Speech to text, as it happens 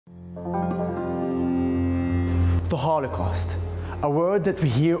The Holocaust, a word that we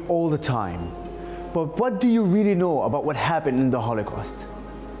hear all the time. But what do you really know about what happened in the Holocaust?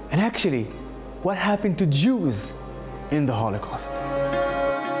 And actually, what happened to Jews in the Holocaust?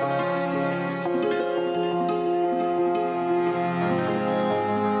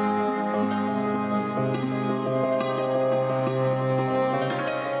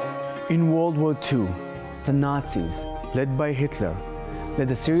 In World War II, the Nazis, led by Hitler, led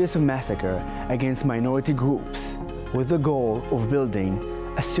a series of massacres against minority groups with the goal of building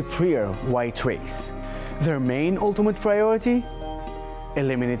a superior white race. Their main ultimate priority?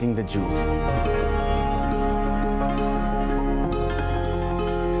 Eliminating the Jews.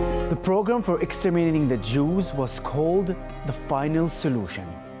 The program for exterminating the Jews was called the Final Solution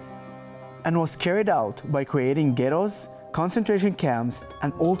and was carried out by creating ghettos, concentration camps,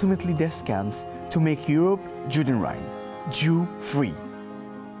 and ultimately death camps to make Europe Judenrein, Jew-free.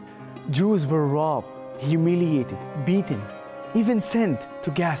 Jews were robbed, humiliated, beaten, even sent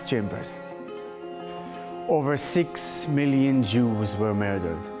to gas chambers. Over 6 million Jews were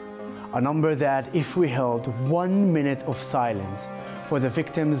murdered, a number that, if we held 1 minute of silence for the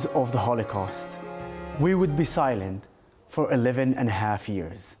victims of the Holocaust, we would be silent for 11.5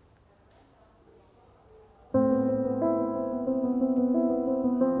 years.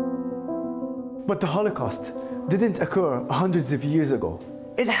 But the Holocaust didn't occur hundreds of years ago.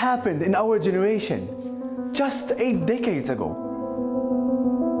 It happened in our generation, just 8 decades ago.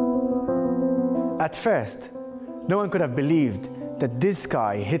 At first, no one could have believed that this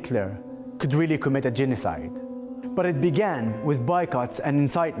guy, Hitler, could really commit a genocide. But it began with boycotts and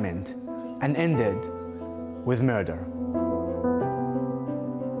incitement, and ended with murder.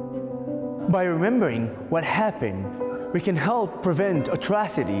 By remembering what happened, we can help prevent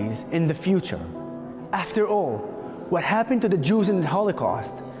atrocities in the future. After all, what happened to the Jews in the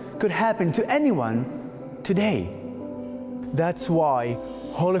Holocaust could happen to anyone today. That's why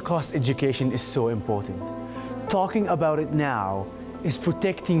Holocaust education is so important. Talking about it now is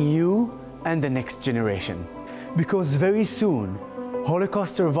protecting you and the next generation. Because very soon,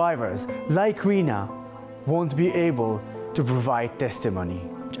 Holocaust survivors like Rina won't be able to provide testimony.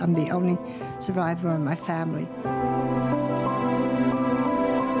 I'm the only survivor in my family.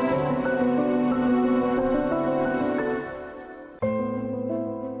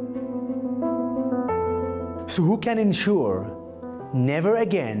 So who can ensure never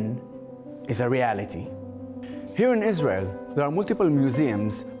again is a reality? Here in Israel, there are multiple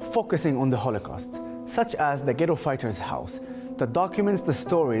museums focusing on the Holocaust, such as the Ghetto Fighters House, that documents the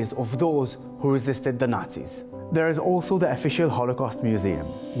stories of those who resisted the Nazis. There is also the official Holocaust Museum,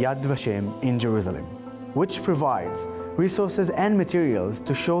 Yad Vashem, in Jerusalem, which provides resources and materials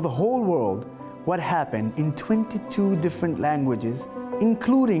to show the whole world what happened in 22 different languages,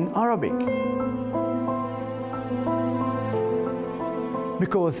 including Arabic.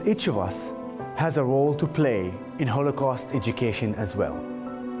 Because each of us has a role to play in Holocaust education as well.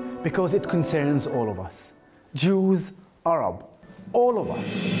 Because it concerns all of us. Jews, Arab, all of us.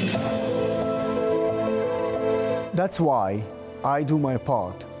 That's why I do my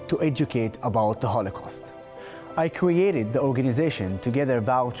part to educate about the Holocaust. I created the organization Together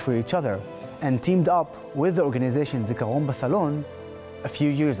Vouch for Each Other and teamed up with the organization Zikaron Basalon a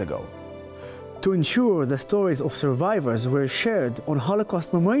few years ago to ensure the stories of survivors were shared on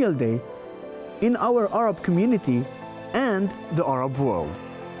Holocaust Memorial Day in our Arab community and the Arab world.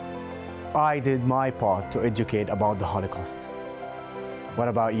 I did my part to educate about the Holocaust. What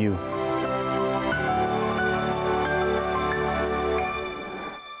about you?